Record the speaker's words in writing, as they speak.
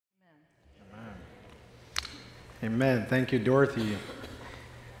Amen. Thank you, Dorothy.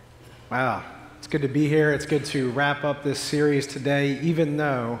 Wow. It's good to be here. It's good to wrap up this series today, even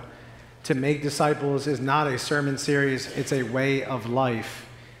though to make disciples is not a sermon series. It's a way of life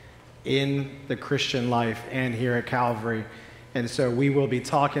in the Christian life and here at Calvary. And so we will be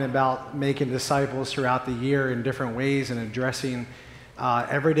talking about making disciples throughout the year in different ways and addressing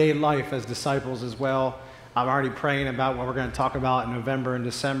everyday life as disciples as well. I'm already praying about what we're going to talk about in November and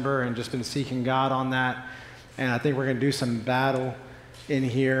December and just been seeking God on that. And I think we're going to do some battle in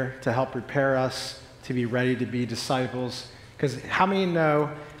here to help prepare us to be ready to be disciples. Because how many know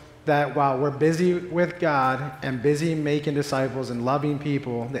that while we're busy with God and busy making disciples and loving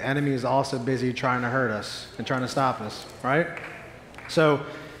people, the enemy is also busy trying to hurt us and trying to stop us, right? So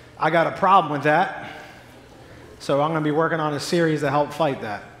I got a problem with that. So I'm going to be working on a series to help fight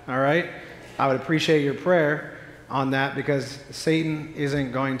that, all right? I would appreciate your prayer on that because Satan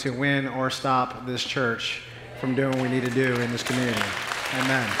isn't going to win or stop this church from doing what we need to do in this community.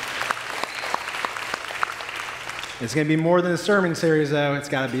 Amen. It's going to be more than a sermon series, though. It's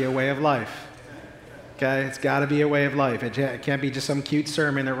got to be a way of life. Okay? It's got to be a way of life. It can't be just some cute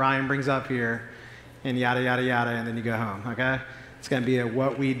sermon that Ryan brings up here and yada, yada, yada, and then you go home. Okay? It's going to be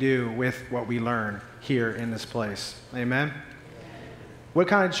what we do with what we learn here in this place. Amen? What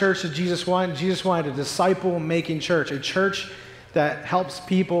kind of church did Jesus want? Jesus wanted a disciple-making church, a church that helps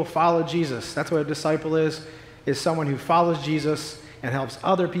people follow Jesus. That's what a disciple is someone who follows Jesus and helps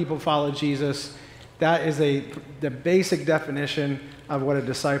other people follow Jesus. That is the basic definition of what a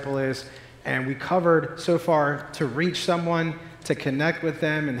disciple is. And we covered so far to reach someone, to connect with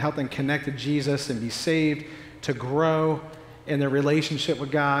them and help them connect to Jesus and be saved, to grow in their relationship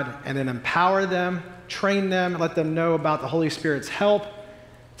with God, and then empower them, train them, let them know about the Holy Spirit's help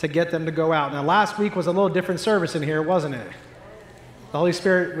to get them to go out. Now, last week was a little different service in here, wasn't it? The Holy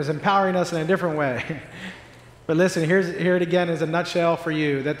Spirit was empowering us in a different way. But listen, here it again is a nutshell for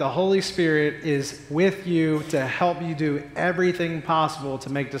you, that the Holy Spirit is with you to help you do everything possible to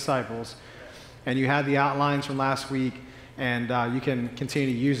make disciples. And you had the outlines from last week, and you can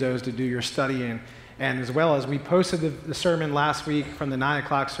continue to use those to do your studying. And as well as we posted the sermon last week from the 9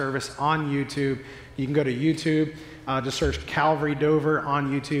 o'clock service on YouTube. You can go to YouTube, just search Calvary Dover on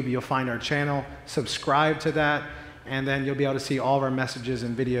YouTube. You'll find our channel. Subscribe to that. And then you'll be able to see all of our messages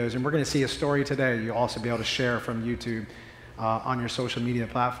and videos. And we're going to see a story today you'll also be able to share from YouTube on your social media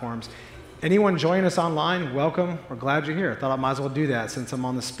platforms. Anyone joining us online, welcome. We're glad you're here. I thought I might as well do that since I'm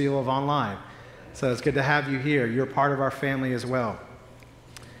on the spiel of online. So it's good to have you here. You're part of our family as well.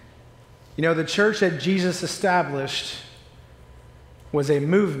 You know, the church that Jesus established was a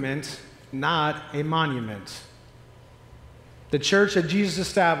movement, not a monument. The church that Jesus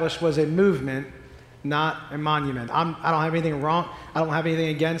established was a movement, not a monument. I don't have anything wrong. I don't have anything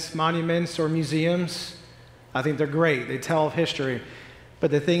against monuments or museums. I think they're great. They tell of history. But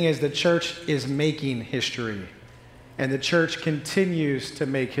the thing is, the church is making history. And the church continues to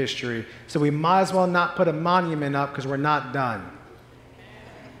make history. So we might as well not put a monument up because we're not done.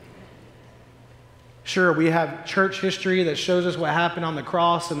 Sure, we have church history that shows us what happened on the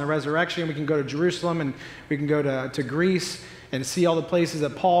cross and the resurrection. We can go to Jerusalem and we can go to Greece and see all the places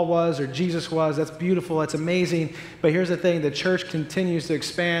that Paul was or Jesus was. That's beautiful. That's amazing. But here's the thing. The church continues to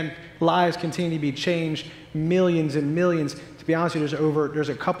expand. Lives continue to be changed. Millions and millions. To be honest with you, there's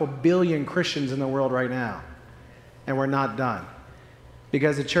a couple billion Christians in the world right now. And we're not done.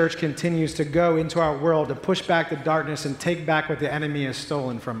 Because the church continues to go into our world to push back the darkness and take back what the enemy has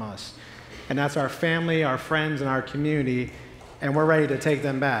stolen from us. And that's our family, our friends, and our community. And we're ready to take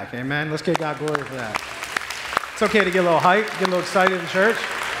them back. Amen? Let's give God glory for that. It's okay to get a little hyped, get a little excited in church.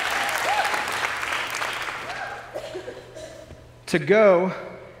 To go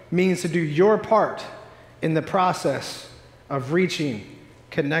means to do your part in the process of reaching,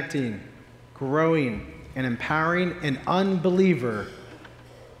 connecting, growing, and empowering an unbeliever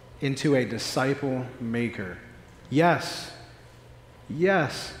into a disciple maker. Yes,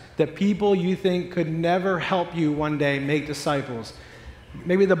 the people you think could never help you one day make disciples.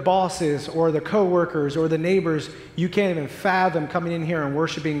 Maybe the bosses or the coworkers or the neighbors, you can't even fathom coming in here and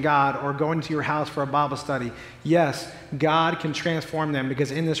worshiping God or going to your house for a Bible study. Yes, God can transform them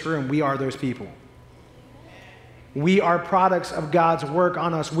because in this room, we are those people. We are products of God's work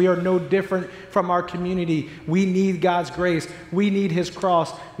on us. We are no different from our community. We need God's grace. We need His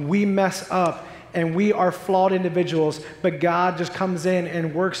cross. We mess up. And we are flawed individuals, but God just comes in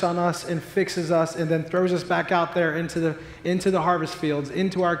and works on us and fixes us and then throws us back out there into the harvest fields,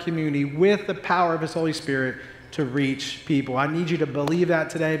 into our community with the power of His Holy Spirit to reach people. I need you to believe that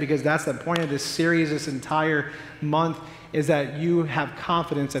today because that's the point of this series, this entire month, is that you have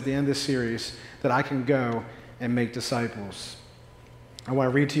confidence at the end of this series that I can go and make disciples. I want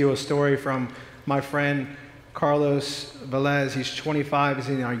to read to you a story from my friend Carlos Velez. He's 25. He's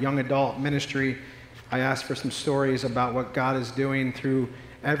in our young adult ministry. I asked for some stories about what God is doing through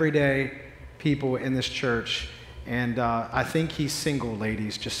everyday people in this church. And I think he's single,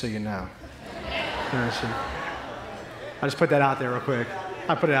 ladies, just so you know. I just put that out there real quick.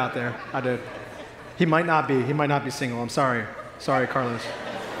 I put it out there. I did. He might not be. He might not be single. I'm sorry. Sorry, Carlos.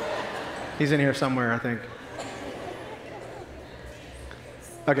 He's in here somewhere, I think.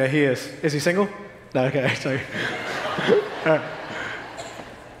 Okay, he is. Is he single? No, okay, sorry. All right.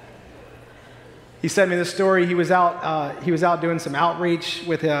 He sent me this story. He was out doing some outreach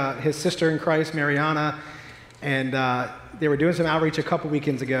with his sister in Christ, Mariana, and they were doing some outreach a couple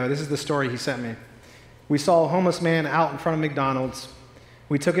weekends ago. This is the story he sent me. We saw a homeless man out in front of McDonald's.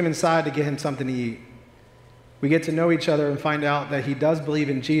 We took him inside to get him something to eat. We get to know each other and find out that he does believe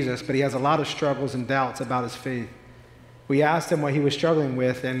in Jesus, but he has a lot of struggles and doubts about his faith. We asked him what he was struggling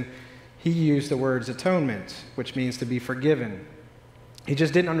with, and he used the words atonement, which means to be forgiven. He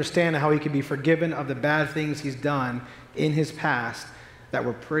just didn't understand how he could be forgiven of the bad things he's done in his past that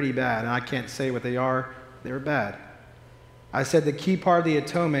were pretty bad. And I can't say what they are. They were bad. I said the key part of the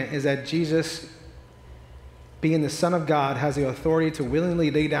atonement is that Jesus, being the Son of God, has the authority to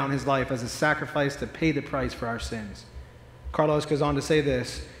willingly lay down his life as a sacrifice to pay the price for our sins. Carlos goes on to say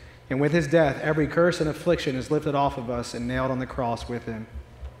this, and with his death, every curse and affliction is lifted off of us and nailed on the cross with him.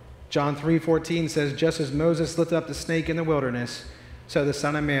 John 3:14 says, just as Moses lifted up the snake in the wilderness, so the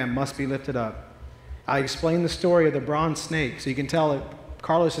Son of Man must be lifted up. I explained the story of the bronze snake, so you can tell that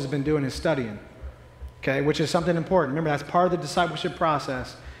Carlos has been doing his studying, okay, which is something important. Remember, that's part of the discipleship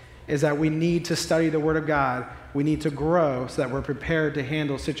process, is that we need to study the Word of God. We need to grow so that we're prepared to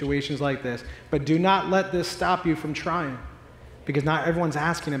handle situations like this. But do not let this stop you from trying, because not everyone's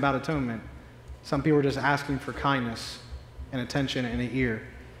asking about atonement. Some people are just asking for kindness and attention and an ear.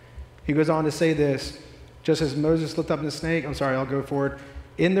 He goes on to say this, just as Moses lifted up the snake, I'll go forward,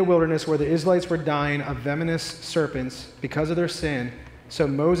 in the wilderness where the Israelites were dying of venomous serpents because of their sin, so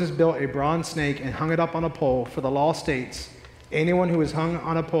Moses built a bronze snake and hung it up on a pole, for the law states, anyone who is hung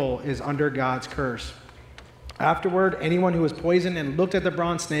on a pole is under God's curse. Afterward, anyone who was poisoned and looked at the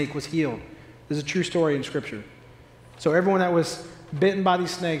bronze snake was healed. This is a true story in Scripture. So everyone that was bitten by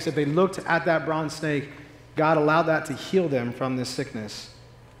these snakes, if they looked at that bronze snake, God allowed that to heal them from this sickness.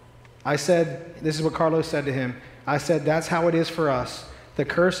 I said, this is what Carlos said to him, I said, that's how it is for us. The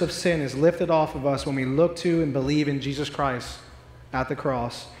curse of sin is lifted off of us when we look to and believe in Jesus Christ at the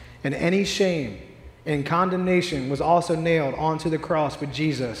cross. And any shame and condemnation was also nailed onto the cross with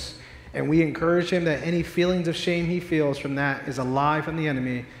Jesus. And we encourage him that any feelings of shame he feels from that is a lie from the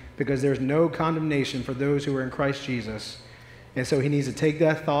enemy, because there's no condemnation for those who are in Christ Jesus. And so he needs to take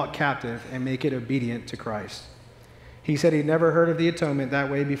that thought captive and make it obedient to Christ. He said he'd never heard of the atonement that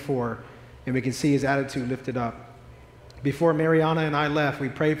way before, and we can see his attitude lifted up. Before Mariana and I left, we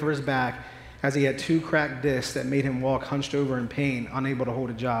prayed for his back, as he had 2 cracked discs that made him walk hunched over in pain, unable to hold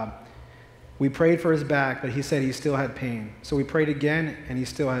a job. We prayed for his back, but he said he still had pain. So we prayed again, and he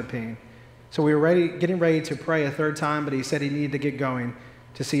still had pain. So we were getting ready to pray a 3rd time, but he said he needed to get going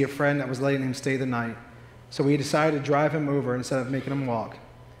to see a friend that was letting him stay the night. So we decided to drive him over instead of making him walk.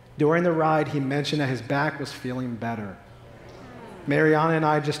 During the ride, he mentioned that his back was feeling better. Mariana and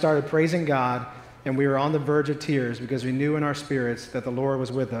I just started praising God, and we were on the verge of tears because we knew in our spirits that the Lord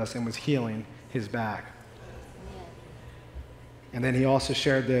was with us and was healing his back. And then he also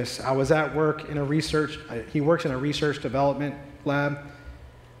shared this. I was at work in he works in a research development lab.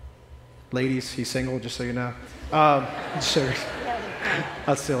 Ladies, he's single, just so you know. Sure.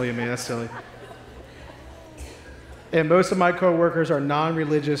 That's silly of me, that's silly. And most of my coworkers are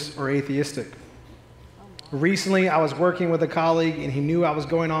non-religious or atheistic. Recently, I was working with a colleague, and he knew I was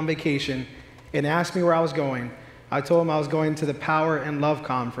going on vacation and asked me where I was going. I told him I was going to the Power and Love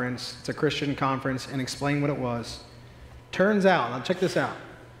Conference. It's a Christian conference, and explained what it was. Turns out, now check this out,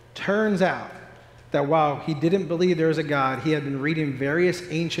 turns out that while he didn't believe there was a God, he had been reading various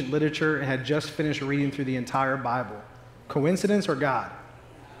ancient literature and had just finished reading through the entire Bible. Coincidence or God?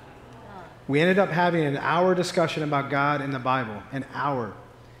 We ended up having an hour discussion about God and the Bible, an hour.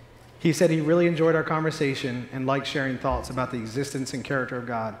 He said he really enjoyed our conversation and liked sharing thoughts about the existence and character of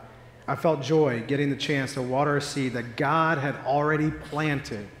God. I felt joy getting the chance to water a seed that God had already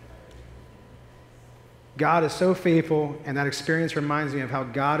planted. God is so faithful, and that experience reminds me of how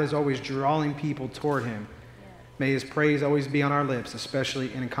God is always drawing people toward him. May his praise always be on our lips,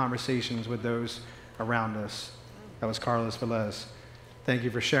 especially in conversations with those around us. That was Carlos Velez. Thank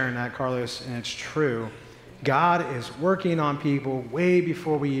you for sharing that, Carlos, and it's true. God is working on people way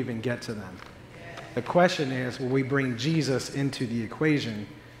before we even get to them. The question is, will we bring Jesus into the equation?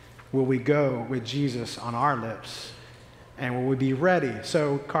 Will we go with Jesus on our lips? And will we be ready?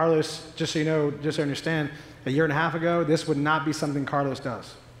 So Carlos, just so you know, just to understand, a year and a half ago, this would not be something Carlos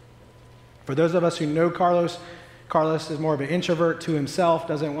does. For those of us who know Carlos, Carlos is more of an introvert to himself,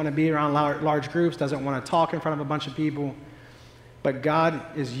 doesn't want to be around large groups, doesn't want to talk in front of a bunch of people. But God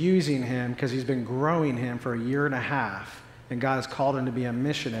is using him because he's been growing him for a year and a half, and God has called him to be a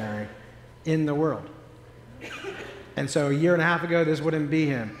missionary in the world. And so a year and a half ago, this wouldn't be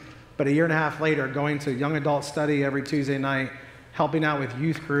him. But a year and a half later, going to young adult study every Tuesday night, helping out with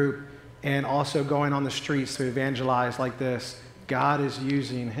youth group, and also going on the streets to evangelize like this, God is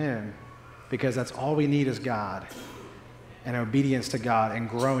using him because that's all we need is God and obedience to God and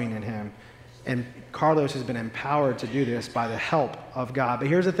growing in him. And Carlos has been empowered to do this by the help of God. But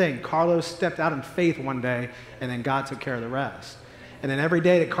here's the thing. Carlos stepped out in faith one day, and then God took care of the rest. And then every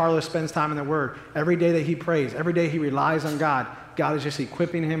day that Carlos spends time in the Word, every day that he prays, every day he relies on God, God is just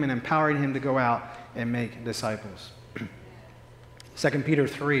equipping him and empowering him to go out and make disciples. 2 Peter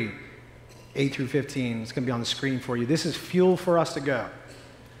 3, 8 through 15. It's going to be on the screen for you. This is fuel for us to go.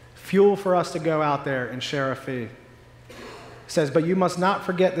 Fuel for us to go out there and share our faith. It says, but you must not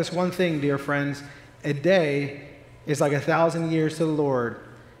forget this one thing, dear friends. A day is like 1,000 years to the Lord,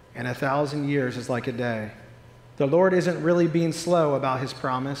 and 1,000 years is like a day. The Lord isn't really being slow about his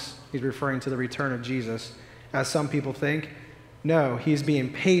promise. He's referring to the return of Jesus, as some people think. No, he's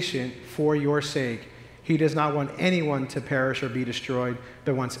being patient for your sake. He does not want anyone to perish or be destroyed,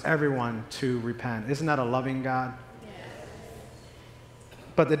 but wants everyone to repent. Isn't that a loving God? Yes.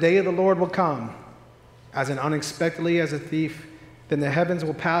 But the day of the Lord will come as unexpectedly as a thief. Then the heavens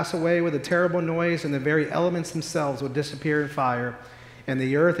will pass away with a terrible noise, and the very elements themselves will disappear in fire, and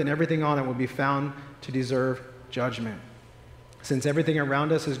the earth and everything on it will be found to deserve judgment. Since everything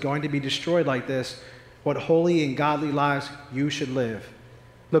around us is going to be destroyed like this, what holy and godly lives you should live,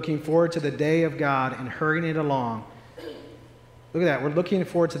 looking forward to the day of God and hurrying it along. Look at that. We're looking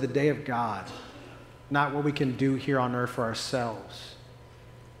forward to the day of God, not what we can do here on earth for ourselves.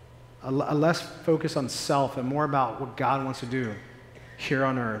 A less focus on self and more about what God wants to do here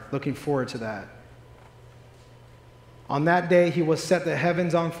on earth. Looking forward to that. On that day, he will set the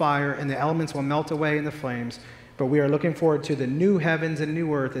heavens on fire and the elements will melt away in the flames. But we are looking forward to the new heavens and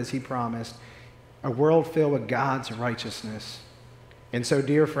new earth as he promised, a world filled with God's righteousness. And so,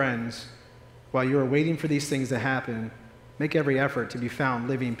 dear friends, while you are waiting for these things to happen, make every effort to be found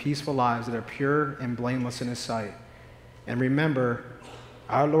living peaceful lives that are pure and blameless in his sight. And remember,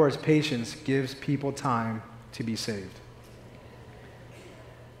 our Lord's patience gives people time to be saved.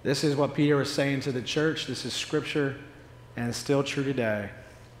 This is what Peter was saying to the church. This is scripture, and it's still true today.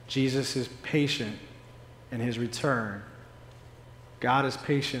 Jesus is patient in his return. God is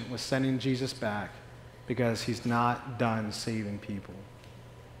patient with sending Jesus back because he's not done saving people.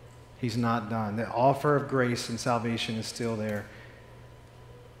 He's not done. The offer of grace and salvation is still there.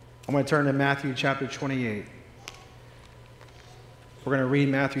 I'm going to turn to Matthew chapter 28. We're going to read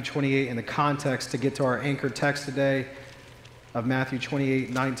Matthew 28 in the context to get to our anchor text today of Matthew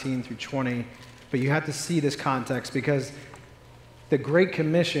 28, 19 through 20. But you have to see this context because the Great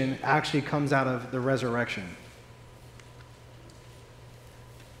Commission actually comes out of the resurrection.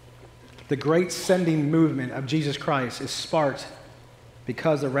 The great sending movement of Jesus Christ is sparked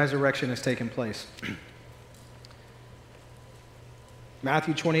because the resurrection has taken place.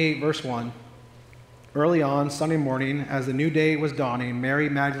 Matthew 28, verse 1. Early on, Sunday morning, as the new day was dawning, Mary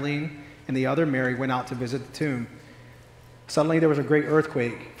Magdalene and the other Mary went out to visit the tomb. Suddenly there was a great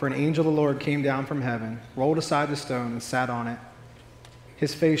earthquake, for an angel of the Lord came down from heaven, rolled aside the stone, and sat on it.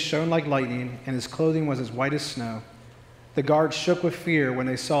 His face shone like lightning, and his clothing was as white as snow. The guards shook with fear when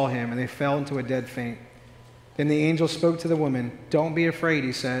they saw him, and they fell into a dead faint. Then the angel spoke to the woman. "Don't be afraid,"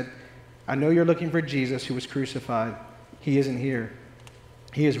 he said. "I know you're looking for Jesus who was crucified. He isn't here.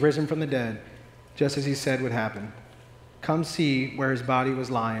 He is risen from the dead, just as he said would happen. Come see where his body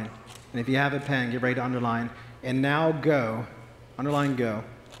was lying." And if you have a pen, get ready to underline. "And now go," underline go,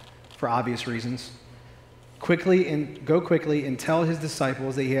 for obvious reasons. Go quickly and tell his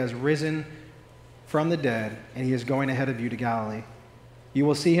disciples that he has risen from the dead, and he is going ahead of you to Galilee. You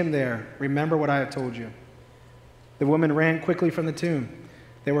will see him there. Remember what I have told you." The women ran quickly from the tomb.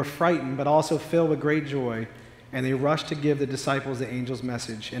 They were frightened, but also filled with great joy, and they rushed to give the disciples the angel's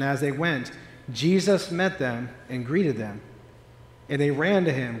message. And as they went, Jesus met them and greeted them. And they ran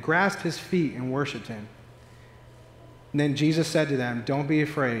to him, grasped his feet, and worshiped him. And then Jesus said to them, "Don't be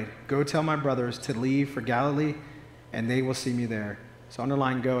afraid. Go tell my brothers to leave for Galilee, and they will see me there." So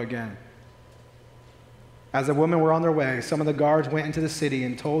underline go again. As the women were on their way, some of the guards went into the city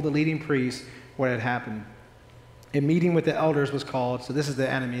and told the leading priests what had happened. A meeting with the elders was called. So this is the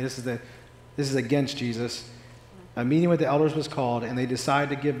enemy. This is against Jesus. A meeting with the elders was called, and they decided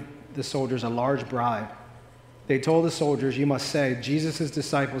to give the soldiers a large bribe. They told the soldiers, "You must say, Jesus'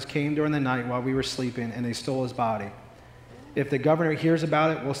 disciples came during the night while we were sleeping, and they stole his body. If the governor hears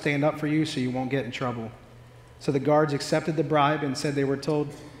about it, we'll stand up for you so you won't get in trouble." So the guards accepted the bribe and said said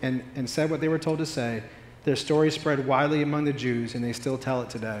what they were told to say. Their story spread widely among the Jews, and they still tell it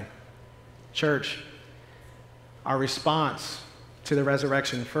today. Church, our response to the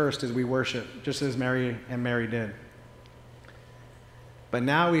resurrection first is we worship, just as Mary did. But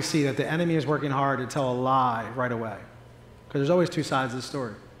now we see that the enemy is working hard to tell a lie right away, because there's always two sides of the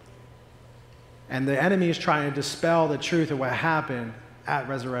story. And the enemy is trying to dispel the truth of what happened at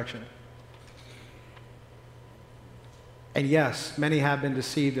resurrection. And yes, many have been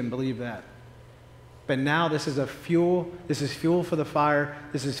deceived and believe that. But now this is fuel for the fire.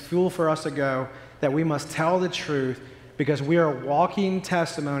 This is fuel for us to go, that we must tell the truth, because we are walking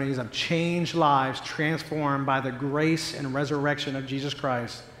testimonies of changed lives transformed by the grace and resurrection of Jesus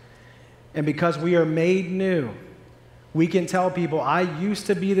Christ. And because we are made new, we can tell people, I used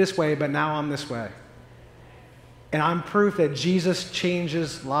to be this way, but now I'm this way. And I'm proof that Jesus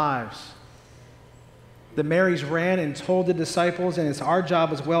changes lives. The Marys ran and told the disciples, and it's our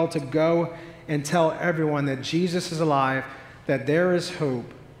job as well to go and tell everyone that Jesus is alive, that there is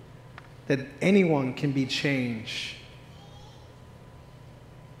hope, that anyone can be changed.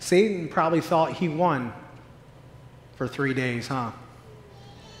 Satan probably thought he won for 3 days, huh?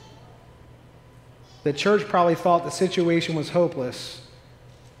 The church probably thought the situation was hopeless.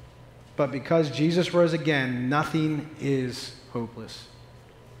 But because Jesus rose again, nothing is hopeless.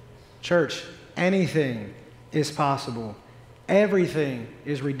 Church, anything is possible. Everything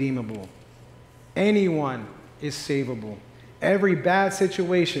is redeemable. Anyone is savable. Every bad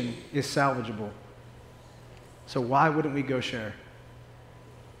situation is salvageable. So why wouldn't we go share?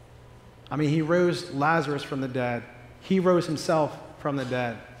 I mean, he rose Lazarus from the dead. He rose himself from the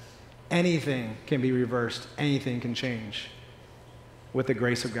dead. Anything can be reversed. Anything can change with the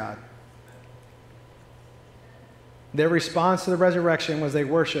grace of God. Their response to the resurrection was they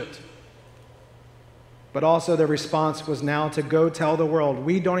worshiped. But also their response was now to go tell the world.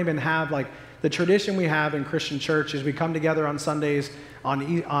 We don't even have, like, the tradition we have in Christian church is we come together on Sundays,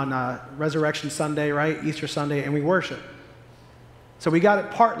 on Resurrection Sunday, right? Easter Sunday, and we worship. So we got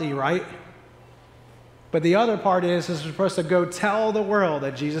it partly right. But the other part is we're supposed to go tell the world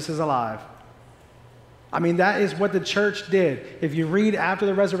that Jesus is alive. I mean, that is what the church did. If you read after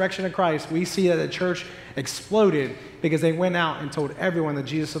the resurrection of Christ, we see that the church exploded because they went out and told everyone that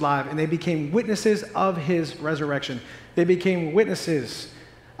Jesus is alive, and they became witnesses of his resurrection. They became witnesses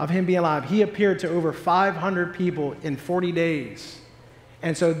of him being alive. He appeared to over 500 people in 40 days.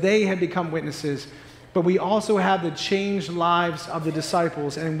 And so they had become witnesses. But we also have the changed lives of the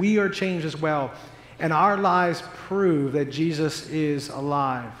disciples, and we are changed as well. And our lives prove that Jesus is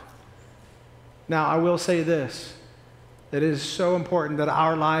alive. Now, I will say this, that it is so important that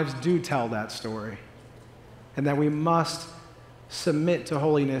our lives do tell that story, and that we must submit to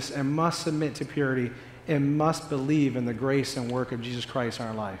holiness and must submit to purity and must believe in the grace and work of Jesus Christ in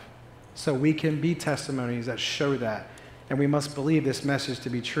our life. So we can be testimonies that show that, and we must believe this message to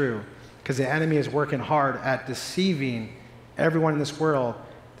be true, because the enemy is working hard at deceiving everyone in this world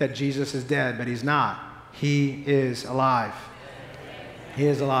that Jesus is dead, but he's not. He is alive. He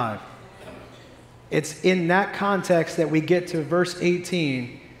is alive. It's in that context that we get to verse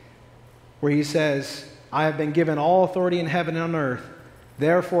 18, where he says, I have been given all authority in heaven and on earth.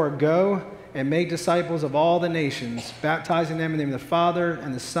 Therefore go and make disciples of all the nations, baptizing them in the name of the Father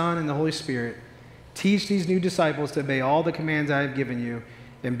and the Son and the Holy Spirit. Teach these new disciples to obey all the commands I have given you,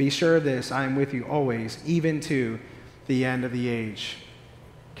 and be sure of this, I am with you always, even to the end of the age.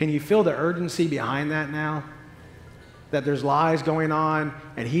 Can you feel the urgency behind that now? That there's lies going on,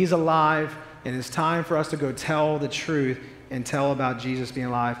 and he's alive, and it's time for us to go tell the truth and tell about Jesus being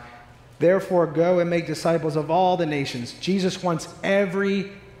alive. Therefore, go and make disciples of all the nations. Jesus wants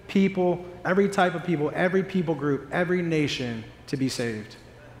every people, every type of people, every people group, every nation to be saved.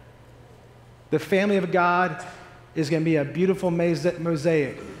 The family of God is going to be a beautiful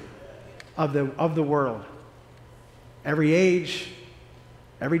mosaic of the world. Every age,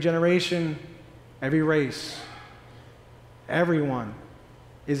 every generation, every race, everyone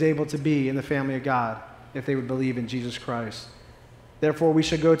is able to be in the family of God if they would believe in Jesus Christ. Therefore, we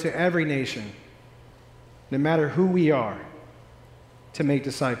should go to every nation, no matter who we are, to make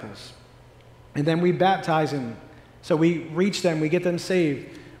disciples. And then we baptize them. So we reach them, we get them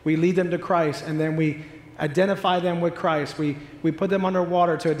saved, we lead them to Christ, and then we identify them with Christ. We put them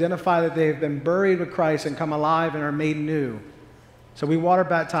underwater to identify that they've been buried with Christ and come alive and are made new. So we water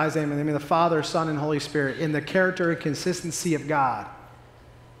baptize them in the name of the Father, Son, and Holy Spirit in the character and consistency of God.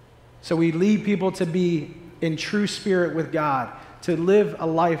 So we lead people to be in true spirit with God, to live a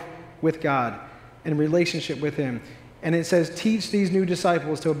life with God in relationship with Him. And it says, teach these new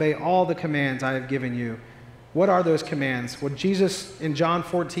disciples to obey all the commands I have given you. What are those commands? Well, Jesus, in John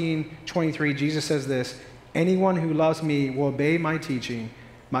 14:23, Jesus says this, anyone who loves me will obey my teaching.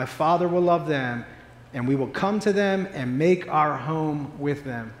 My Father will love them, and we will come to them and make our home with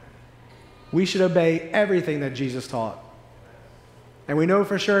them. We should obey everything that Jesus taught. And we know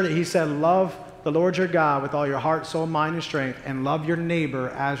for sure that He said, love the Lord your God with all your heart, soul, mind, and strength, and love your neighbor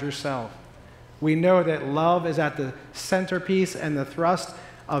as yourself. We know that love is at the centerpiece and the thrust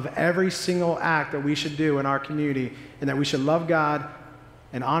of every single act that we should do in our community, and that we should love God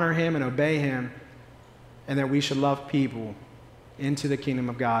and honor Him and obey Him, and that we should love people into the kingdom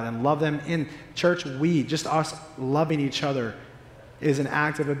of God and love them in church. Just us loving each other is an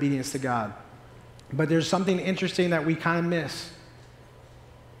act of obedience to God. But there's something interesting that we kind of miss.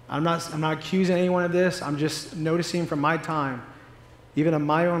 I'm not accusing anyone of this. I'm just noticing from my time, even in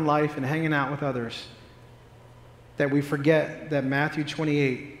my own life and hanging out with others, that we forget that Matthew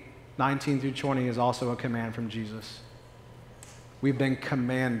 28:19 through 20 is also a command from Jesus. We've been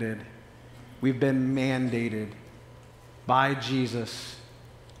commanded, we've been mandated by Jesus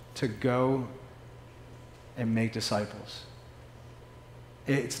to go and make disciples.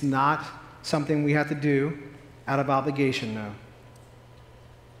 It's not something we have to do out of obligation, no.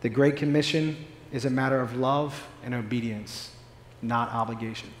 The Great Commission is a matter of love and obedience, not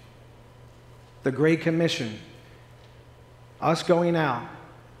obligation. The Great Commission, us going out,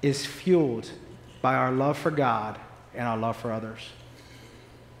 is fueled by our love for God and our love for others.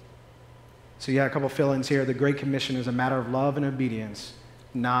 So you had a couple fill-ins here. The Great Commission is a matter of love and obedience,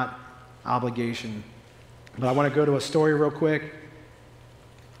 not obligation. But I want to go to a story real quick.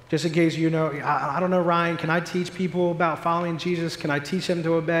 Just in case you know, I don't know, Ryan, can I teach people about following Jesus? Can I teach them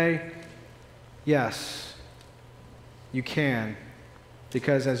to obey? Yes, you can.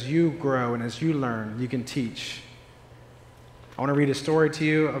 Because as you grow and as you learn, you can teach. I want to read a story to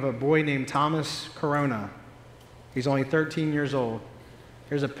you of a boy named Thomas Corona. He's only 13 years old.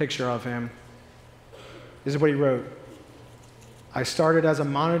 Here's a picture of him. This is what he wrote. I started as a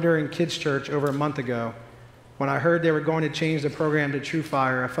monitor in kids' church over a month ago. When I heard they were going to change the program to True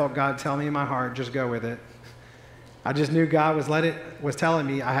Fire, I felt God tell me in my heart, just go with it. I just knew God was telling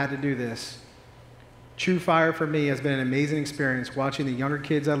me I had to do this. True Fire for me has been an amazing experience watching the younger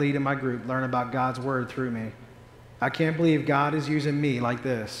kids I lead in my group learn about God's word through me. I can't believe God is using me like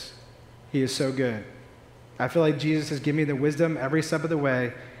this. He is so good. I feel like Jesus has given me the wisdom every step of the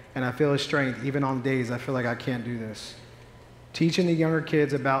way, and I feel His strength even on days I feel like I can't do this. Teaching the younger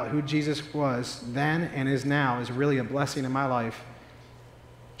kids about who Jesus was then and is now is really a blessing in my life.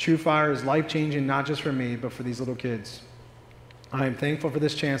 True Fire is life-changing not just for me, but for these little kids. I am thankful for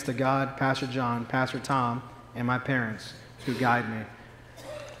this chance to God, Pastor John, Pastor Tom, and my parents who guide me.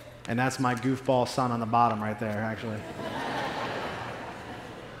 And that's my goofball son on the bottom right there, actually.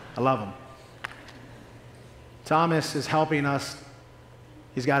 I love him. Thomas is helping us.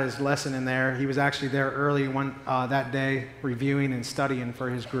 He's got his lesson in there. He was actually there early that day reviewing and studying for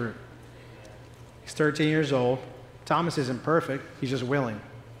his group. He's 13 years old. Thomas isn't perfect. He's just willing.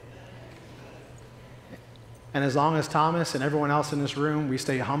 And as long as Thomas and everyone else in this room, we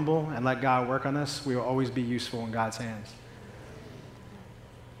stay humble and let God work on us, we will always be useful in God's hands.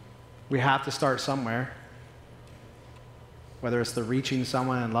 We have to start somewhere, whether it's the reaching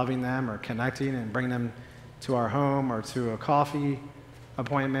someone and loving them or connecting and bringing them to our home or to a coffee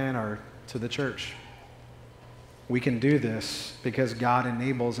appointment or to the church. We can do this because God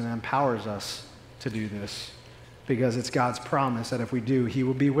enables and empowers us to do this, because it's God's promise that if we do, He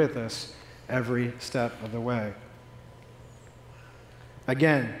will be with us every step of the way.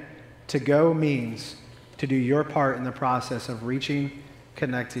 Again, to go means to do your part in the process of reaching,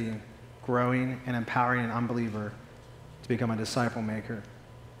 connecting, growing, and empowering an unbeliever to become a disciple maker.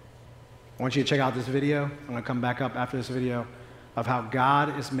 I want you to check out this video. I'm going to come back up after this video of how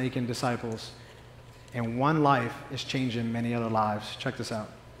God is making disciples, and one life is changing many other lives. Check this out.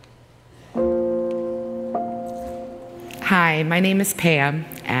 Hi, my name is Pam,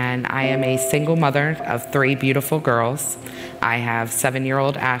 and I am a single mother of 3 beautiful girls. I have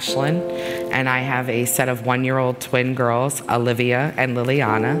 7-year-old Ashlyn, and I have a set of 1-year-old twin girls, Olivia and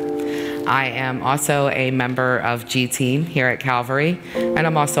Liliana. I am also a member of G Team here at Calvary, and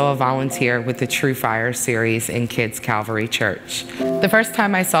I'm also a volunteer with the True Fire series in Kids Calvary Church. The first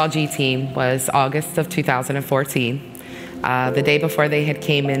time I saw G Team was August of 2014. The day before they had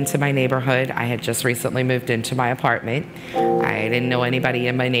came into my neighborhood, I had just recently moved into my apartment. I didn't know anybody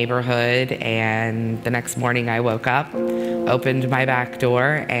in my neighborhood, and the next morning I woke up, opened my back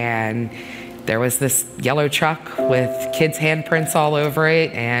door, and there was this yellow truck with kids' handprints all over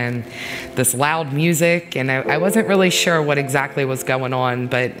it and this loud music, and I wasn't really sure what exactly was going on,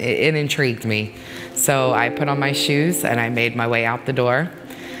 but it intrigued me. So I put on my shoes and I made my way out the door.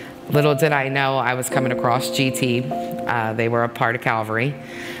 Little did I know I was coming across G Team. They were a part of Calvary.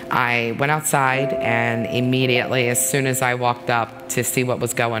 I went outside, and immediately, as soon as I walked up to see what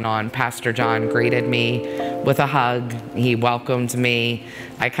was going on, Pastor John greeted me with a hug. He welcomed me.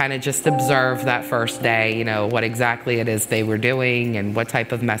 I kind of just observed that first day, you know, what exactly it is they were doing and what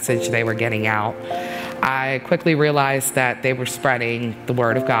type of message they were getting out. I quickly realized that they were spreading the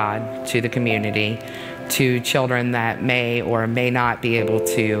Word of God to the community, to children that may or may not be able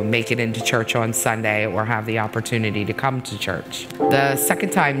to make it into church on Sunday or have the opportunity to come to church. The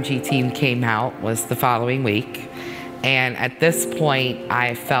second time G Team came out was the following week, and at this point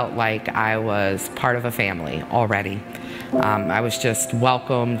I felt like I was part of a family already. I was just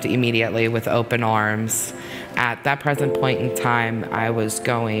welcomed immediately with open arms. At that present point in time, I was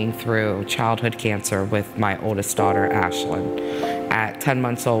going through childhood cancer with my oldest daughter, Ashlyn. At 10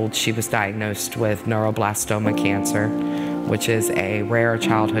 months old, she was diagnosed with neuroblastoma cancer, which is a rare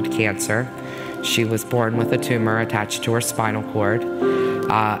childhood cancer. She was born with a tumor attached to her spinal cord.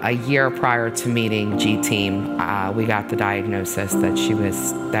 A year prior to meeting G Team, we got the diagnosis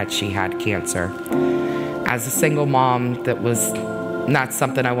that she had cancer. As a single mom, that was not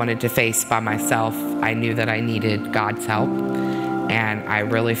something I wanted to face by myself. I knew that I needed God's help, and I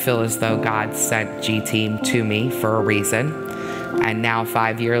really feel as though God sent G Team to me for a reason. And now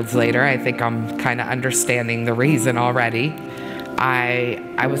 5 years later, I think I'm kind of understanding the reason already.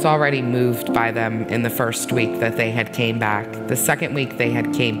 I was already moved by them in the first week that they had came back. The second week they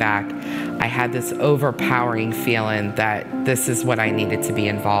had came back, I had this overpowering feeling that this is what I needed to be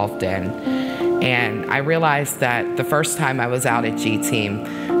involved in. And I realized that the first time I was out at G Team,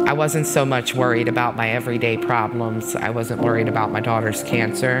 I wasn't so much worried about my everyday problems. I wasn't worried about my daughter's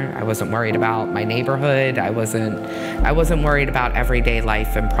cancer. I wasn't worried about my neighborhood. I wasn't worried about everyday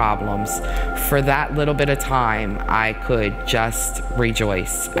life and problems. For that little bit of time, I could just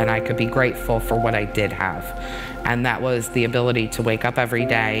rejoice, and I could be grateful for what I did have. And that was the ability to wake up every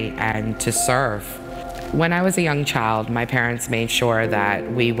day and to serve. When I was a young child, my parents made sure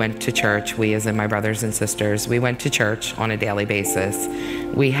that we went to church, we as in my brothers and sisters, we went to church on a daily basis.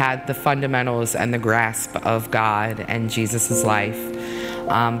 We had the fundamentals and the grasp of God and Jesus' life.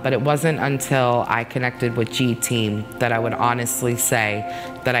 But it wasn't until I connected with G Team that I would honestly say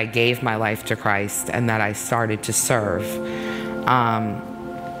that I gave my life to Christ and that I started to serve.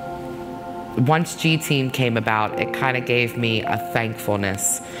 Once G Team came about, it kind of gave me a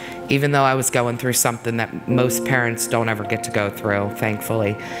thankfulness. Even though I was going through something that most parents don't ever get to go through,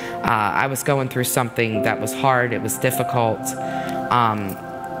 thankfully. I was going through something that was hard, it was difficult.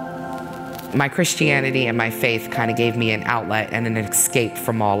 My Christianity and my faith kind of gave me an outlet and an escape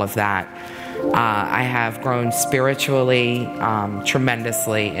from all of that. I have grown spiritually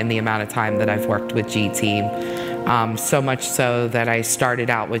tremendously in the amount of time that I've worked with G Team. So much so that I started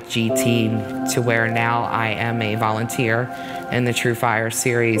out with G Team to where now I am a volunteer in the True Fire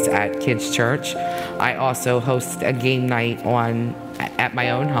series at Kids Church. I also host a game night at my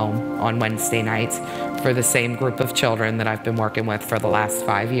own home on Wednesday nights for the same group of children that I've been working with for the last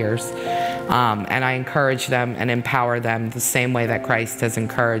 5 years. And I encourage them and empower them the same way that Christ has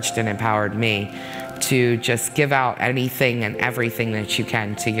encouraged and empowered me to just give out anything and everything that you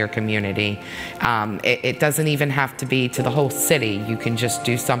can to your community. It doesn't even have to be to the whole city. You can just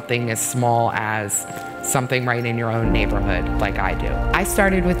do something as small as something right in your own neighborhood like I do. I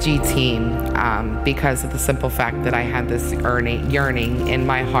started with G Team because of the simple fact that I had this yearning in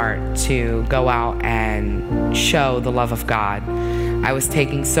my heart to go out and show the love of God. I was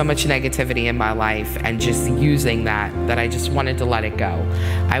taking so much negativity in my life and just using that I just wanted to let it go.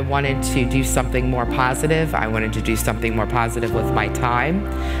 I wanted to do something more positive. I wanted to do something more positive with my time.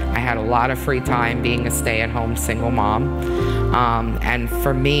 I had a lot of free time being a stay-at-home single mom. And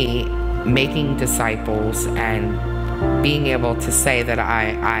for me, making disciples and being able to say that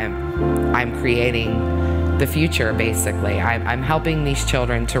I'm creating the future, basically. I'm helping these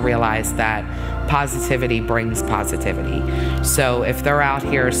children to realize that positivity brings positivity. So if they're out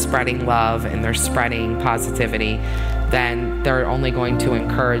here spreading love and they're spreading positivity, then they're only going to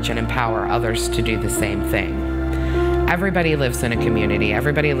encourage and empower others to do the same thing. Everybody lives in a community.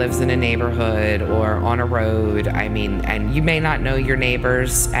 Everybody lives in a neighborhood or on a road. I mean, and you may not know your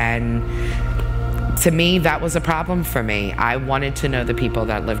neighbors, and to me, that was a problem for me. I wanted to know the people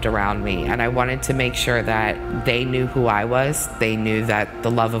that lived around me, and I wanted to make sure that they knew who I was. They knew that the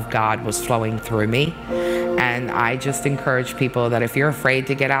love of God was flowing through me. And I just encourage people that if you're afraid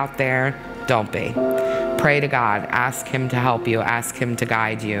to get out there, don't be. Pray to God. Ask Him to help you. Ask Him to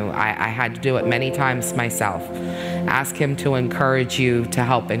guide you. I had to do it many times myself. Ask Him to encourage you, to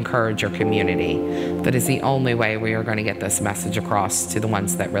help encourage your community. That is the only way we are going to get this message across to the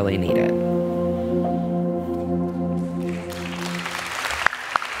ones that really need it.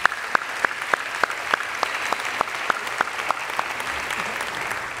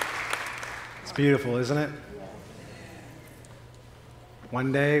 It's beautiful, isn't it?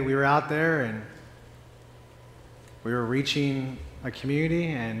 One day we were out there and we were reaching a community,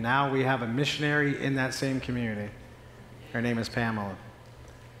 and now we have a missionary in that same community. Her name is Pamela.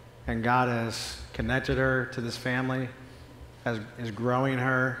 And God has connected her to this family, is growing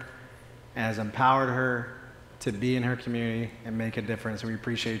her, and has empowered her to be in her community and make a difference. And we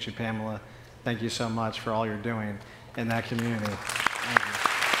appreciate you, Pamela. Thank you so much for all you're doing in that community. Thank you.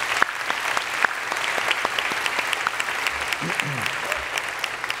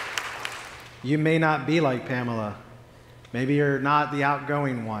 You may not be like Pamela. Maybe you're not the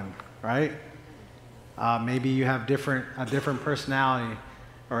outgoing one, right? Maybe you have a different personality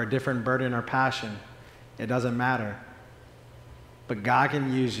or a different burden or passion. It doesn't matter. But God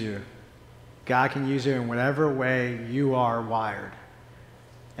can use you. God can use you in whatever way you are wired.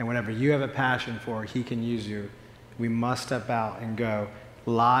 And whatever you have a passion for, He can use you. We must step out and go.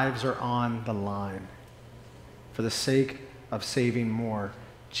 Lives are on the line. For the sake of saving more,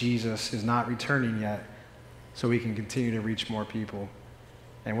 Jesus is not returning yet, so we can continue to reach more people.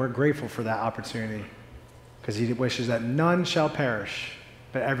 And we're grateful for that opportunity, because He wishes that none shall perish,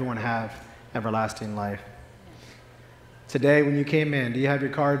 but everyone have everlasting life. Today, when you came in, do you have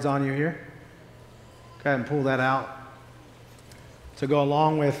your cards on you here? Go ahead and pull that out. To go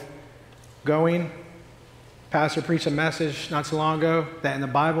along with going, Pastor preached a message not too long ago that in the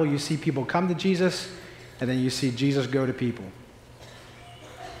Bible you see people come to Jesus, and then you see Jesus go to people.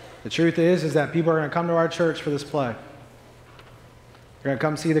 The truth is that people are going to come to our church for this play. They're going to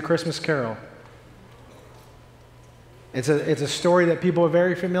come see the Christmas Carol. It's a story that people are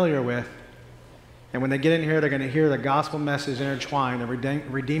very familiar with. And when they get in here, they're going to hear the gospel message intertwined, a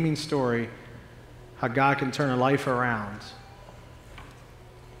redeeming story, how God can turn a life around.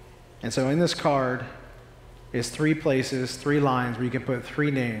 And so in this card is 3 places, 3 lines where you can put 3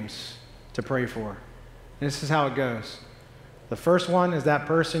 names to pray for. And this is how it goes. The first one is that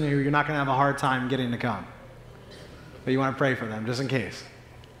person who you're not going to have a hard time getting to come. But you want to pray for them, just in case.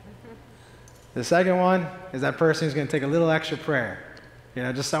 The second one is that person who's going to take a little extra prayer.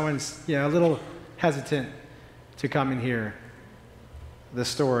 Just someone's, a little hesitant to come and hear this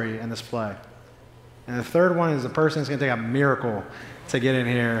story and this play. And the third one is the person who's going to take a miracle to get in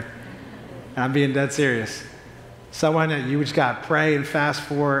here. And I'm being dead serious. Someone that you just got to pray and fast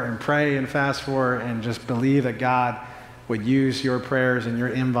for and pray and fast for and just believe that God would use your prayers and your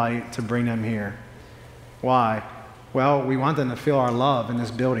invite to bring them here. Why? Well, we want them to feel our love in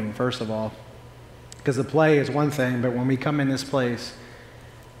this building, first of all. Because the play is one thing, but when we come in this place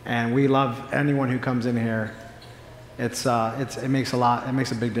and we love anyone who comes in here, it makes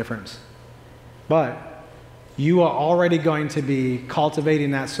a big difference. But you are already going to be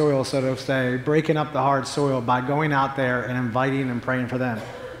cultivating that soil, so to say, breaking up the hard soil by going out there and inviting and praying for them.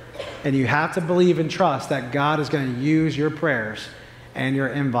 And you have to believe and trust that God is going to use your prayers and your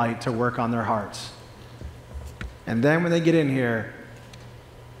invite to work on their hearts. And then when they get in here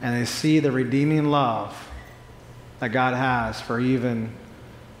and they see the redeeming love that God has for even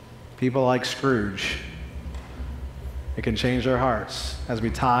people like Scrooge, it can change their hearts as we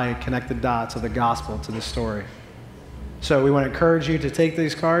connect the dots of the gospel to this story. So we want to encourage you to take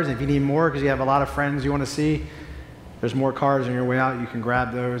these cards. If you need more because you have a lot of friends you want to see, there's more cards on your way out. You can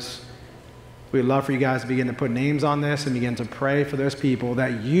grab those. We'd love for you guys to begin to put names on this and begin to pray for those people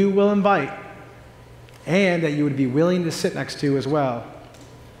that you will invite and that you would be willing to sit next to as well.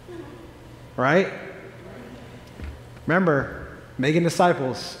 Right? Remember, making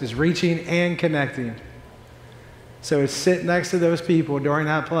disciples is reaching and connecting. So sit next to those people during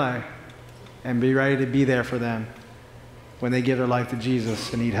that play and be ready to be there for them when they give their life to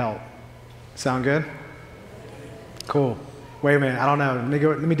Jesus and need help. Sound good? Cool. Wait a minute. I don't know.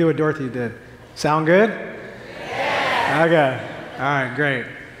 Let me do what Dorothy did. Sound good? Yeah. Okay. All right, great.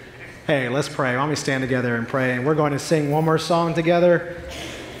 Hey, let's pray. Why don't we stand together and pray? And we're going to sing one more song together.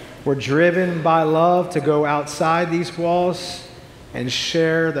 We're driven by love to go outside these walls and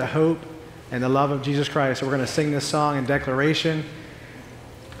share the hope and the love of Jesus Christ. So we're going to sing this song in declaration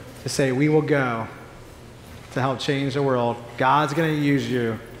to say we will go to help change the world. God's going to use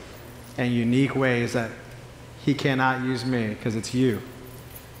you in unique ways that he cannot use me because it's you.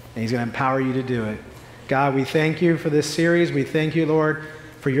 And he's going to empower you to do it. God, we thank you for this series. We thank you, Lord,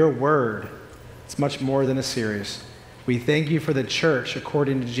 for your word. It's much more than a series. We thank you for the church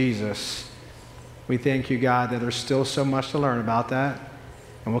according to Jesus. We thank you, God, that there's still so much to learn about that.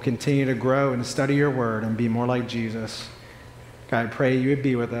 And we'll continue to grow and study your word and be more like Jesus. God, I pray you would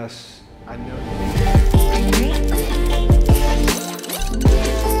be with us. I know you.